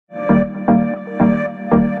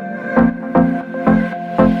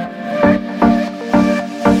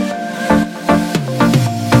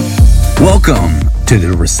Welcome to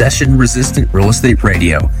the Recession Resistant Real Estate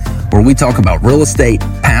Radio, where we talk about real estate,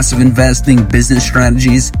 passive investing, business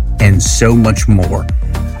strategies, and so much more.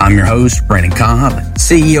 I'm your host, Brandon Cobb,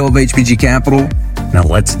 CEO of HPG Capital. Now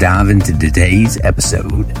let's dive into today's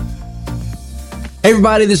episode. Hey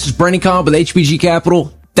everybody, this is Brandon Cobb with HPG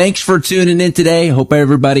Capital. Thanks for tuning in today. Hope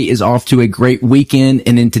everybody is off to a great weekend.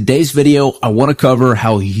 And in today's video, I want to cover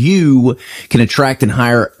how you can attract and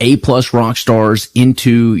hire A-plus rock stars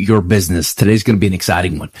into your business. Today's going to be an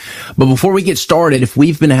exciting one. But before we get started, if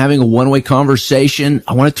we've been having a one-way conversation,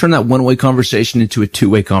 I want to turn that one-way conversation into a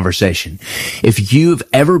two-way conversation. If you've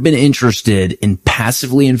ever been interested in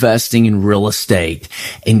passively investing in real estate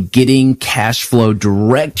and getting cash flow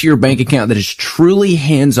direct to your bank account that is truly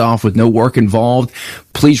hands-off with no work involved,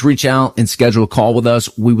 please reach out and schedule a call with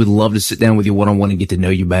us. We would love to sit down with you one-on-one and get to know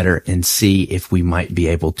you better and see if we might be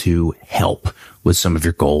able to help with some of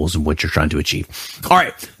your goals and what you're trying to achieve. All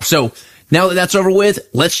right. So now that that's over with,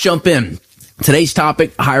 let's jump in. Today's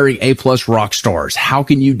topic, hiring A-plus rock stars. How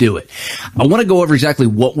can you do it? I want to go over exactly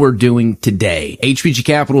what we're doing today. HPG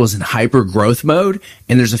Capital is in hyper growth mode,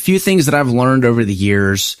 and there's a few things that I've learned over the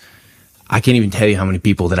years. I can't even tell you how many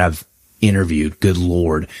people that I've interviewed, good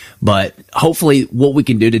Lord. But hopefully what we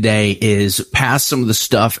can do today is pass some of the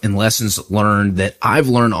stuff and lessons learned that I've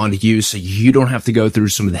learned onto you so you don't have to go through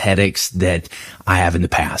some of the headaches that I have in the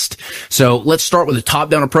past. So let's start with a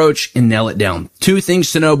top-down approach and nail it down. Two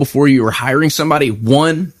things to know before you are hiring somebody.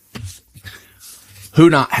 One,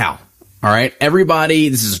 who, not how. All right. Everybody,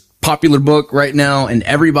 this is a popular book right now, and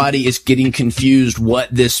everybody is getting confused what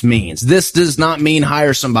this means. This does not mean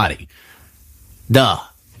hire somebody. Duh.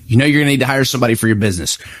 You know you're going to need to hire somebody for your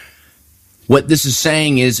business. What this is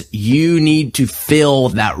saying is you need to fill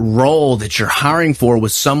that role that you're hiring for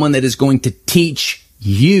with someone that is going to teach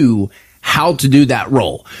you how to do that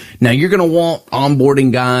role. Now, you're going to want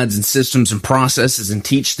onboarding guides and systems and processes and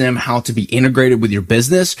teach them how to be integrated with your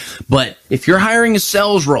business. But if you're hiring a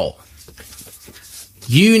sales role,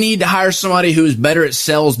 you need to hire somebody who is better at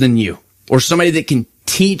sales than you, or somebody that can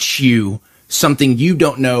teach you something you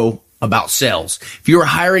don't know about sales. If you're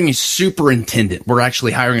hiring a superintendent, we're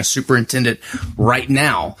actually hiring a superintendent right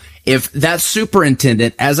now. If that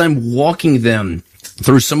superintendent, as I'm walking them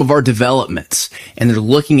through some of our developments and they're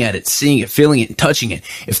looking at it, seeing it, feeling it, and touching it,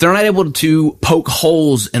 if they're not able to poke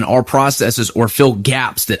holes in our processes or fill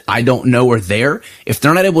gaps that I don't know are there, if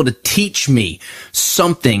they're not able to teach me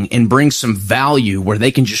something and bring some value where they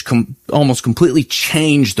can just almost completely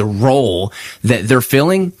change the role that they're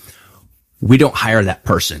filling, we don't hire that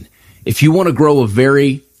person. If you want to grow a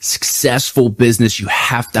very successful business, you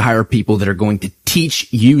have to hire people that are going to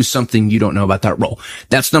teach you something you don't know about that role.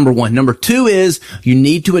 That's number one. Number two is you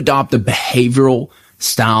need to adopt a behavioral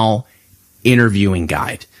style interviewing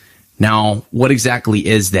guide. Now, what exactly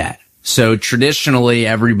is that? So traditionally,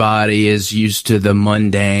 everybody is used to the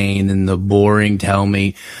mundane and the boring. Tell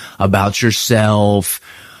me about yourself.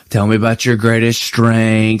 Tell me about your greatest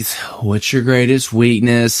strength. What's your greatest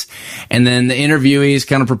weakness? And then the interviewee is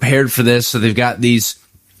kind of prepared for this. So they've got these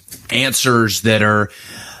answers that are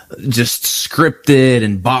just scripted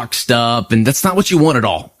and boxed up. And that's not what you want at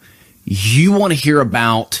all. You want to hear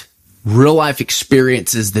about real life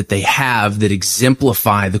experiences that they have that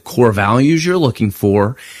exemplify the core values you're looking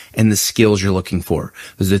for and the skills you're looking for.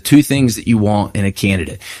 Those are the two things that you want in a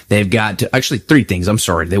candidate. They've got to, actually three things. I'm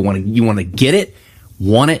sorry. You want to get it,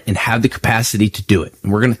 want it, and have the capacity to do it.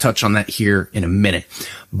 And we're going to touch on that here in a minute.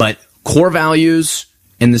 But core values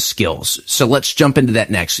and the skills. So let's jump into that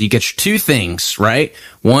next. So you get your two things, right?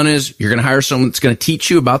 One is you're going to hire someone that's going to teach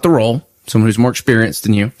you about the role, someone who's more experienced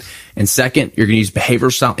than you. And second, you're going to use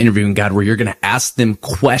behavioral style interviewing guide where you're going to ask them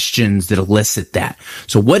questions that elicit that.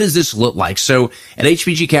 So what does this look like? So at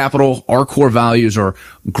HPG Capital, our core values are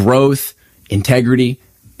growth, integrity,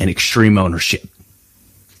 and extreme ownership.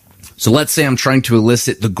 So let's say I'm trying to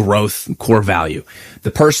elicit the growth core value. The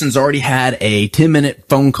person's already had a 10-minute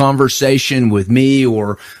phone conversation with me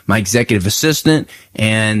or my executive assistant,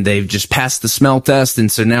 and they've just passed the smell test,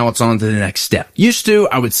 and so now it's on to the next step. Used to,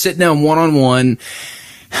 I would sit down one-on-one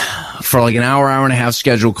for like an hour and a half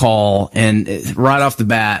scheduled call, and right off the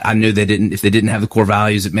bat, I knew if they didn't have the core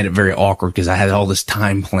values, it made it very awkward because I had all this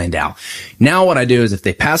time planned out. Now what I do is if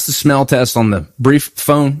they pass the smell test on the brief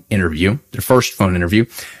phone interview, their first phone interview,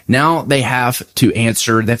 now they have to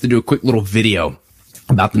do a quick little video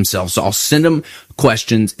about themselves. So I'll send them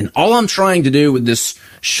questions, and all I'm trying to do with this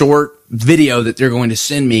short video that they're going to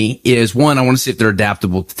send me is, one, I want to see if they're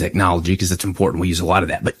adaptable to technology because that's important. We use a lot of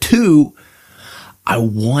that. But two, I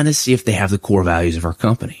want to see if they have the core values of our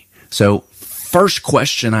company. So first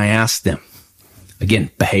question I ask them,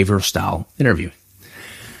 again, behavioral style interview.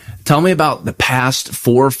 Tell me about the past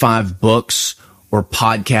 4 or 5 books or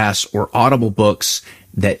podcasts or audible books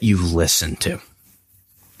that you've listened to.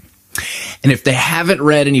 And if they haven't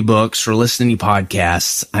read any books or listened to any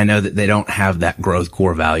podcasts, I know that they don't have that growth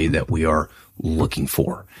core value that we are looking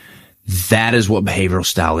for. That is what behavioral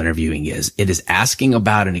style interviewing is. It is asking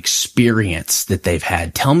about an experience that they've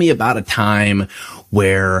had. Tell me about a time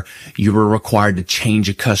where you were required to change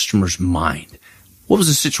a customer's mind. What was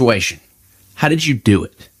the situation? How did you do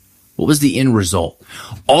it? What was the end result?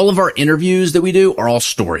 All of our interviews that we do are all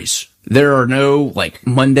stories. There are no like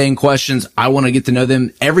mundane questions. I want to get to know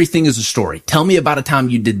them. Everything is a story. Tell me about a time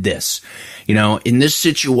you did this. In this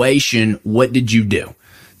situation, what did you do?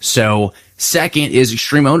 So second is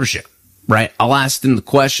extreme ownership, right? I'll ask them the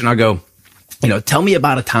question. I'll go, tell me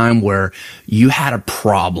about a time where you had a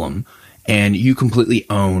problem and you completely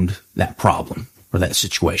owned that problem or that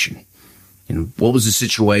situation. What was the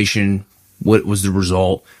situation? What was the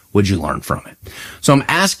result? What did you learn from it? So I'm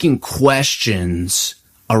asking questions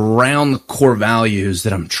around the core values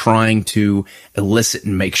that I'm trying to elicit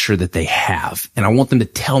and make sure that they have. And I want them to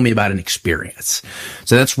tell me about an experience.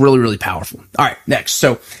 So that's really, really powerful. All right, next.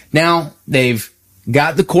 So now they've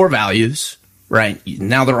got the core values, right?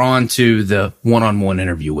 Now they're on to the one-on-one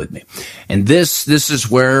interview with me. And this is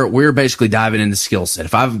where we're basically diving into skill set.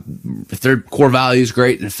 If their core values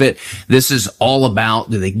great and fit, this is all about,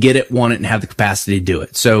 do they get it, want it, and have the capacity to do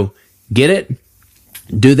it? So get it.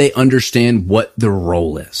 Do they understand what the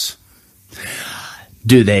role is?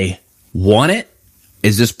 Do they want it?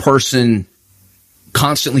 Is this person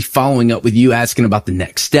constantly following up with you, asking about the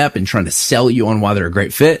next step and trying to sell you on why they're a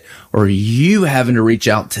great fit? Or are you having to reach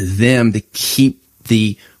out to them to keep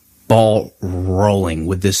the ball rolling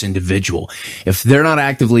with this individual? If they're not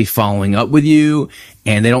actively following up with you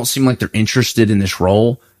and they don't seem like they're interested in this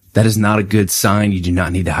role, that is not a good sign. You do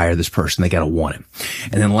not need to hire this person. They got to want it.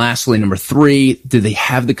 And then lastly, number 3, do they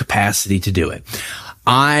have the capacity to do it?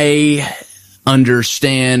 I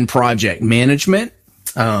understand project management.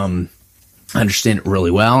 I understand it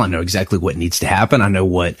really well. I know exactly what needs to happen. I know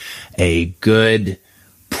what a good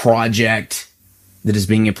project that is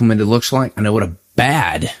being implemented looks like. I know what a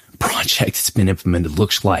bad project that's been implemented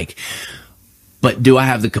looks like. But do I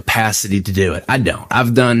have the capacity to do it? I don't.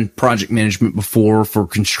 I've done project management before for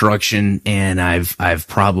construction, and I've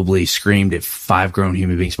probably screamed at 5 grown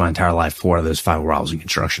human beings my entire life. 4 of those 5 were I was in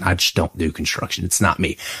construction. I just don't do construction. It's not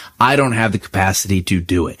me. I don't have the capacity to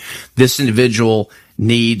do it. This individual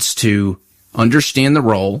needs to understand the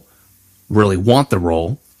role, really want the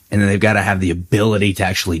role, and then they've got to have the ability to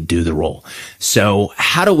actually do the role. So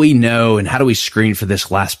how do we know and how do we screen for this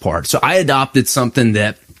last part? So I adopted something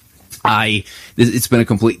that it's been a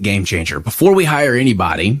complete game changer. Before we hire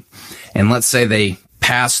anybody, and let's say they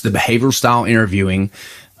pass the behavioral style interviewing,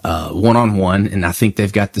 one-on-one, and I think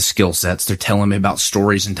they've got the skill sets. They're telling me about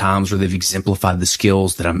stories and times where they've exemplified the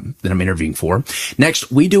skills that I'm interviewing for.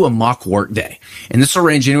 Next, we do a mock work day, and this will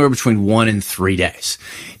range anywhere between 1 and 3 days,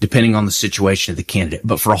 depending on the situation of the candidate.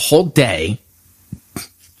 But for a whole day,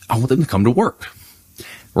 I want them to come to work.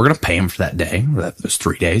 We're going to pay them for that day, or those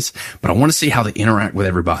 3 days, but I want to see how they interact with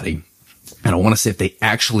everybody. And I want to see if they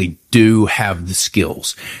actually do have the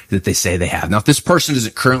skills that they say they have. Now, if this person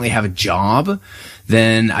doesn't currently have a job,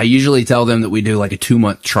 then I usually tell them that we do like a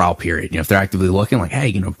 2-month trial period. If they're actively looking, like,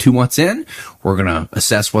 hey, 2 months in, we're going to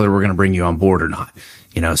assess whether we're going to bring you on board or not.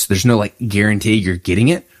 So there's no like guarantee you're getting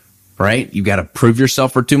it, right? You've got to prove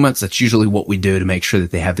yourself for 2 months. That's usually what we do to make sure that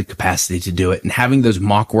they have the capacity to do it. And having those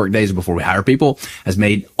mock work days before we hire people has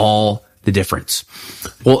made all the difference.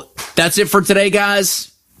 Well, that's it for today, guys.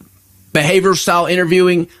 Behavioral style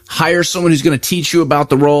interviewing, hire someone who's going to teach you about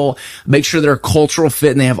the role, make sure they're a cultural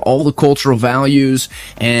fit and they have all the cultural values,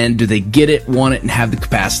 and do they get it, want it, and have the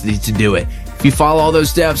capacity to do it. If you follow all those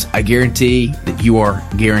steps, I guarantee that you are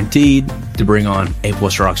guaranteed to bring on A+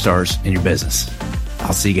 rock stars in your business.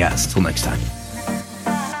 I'll see you guys. Till next time.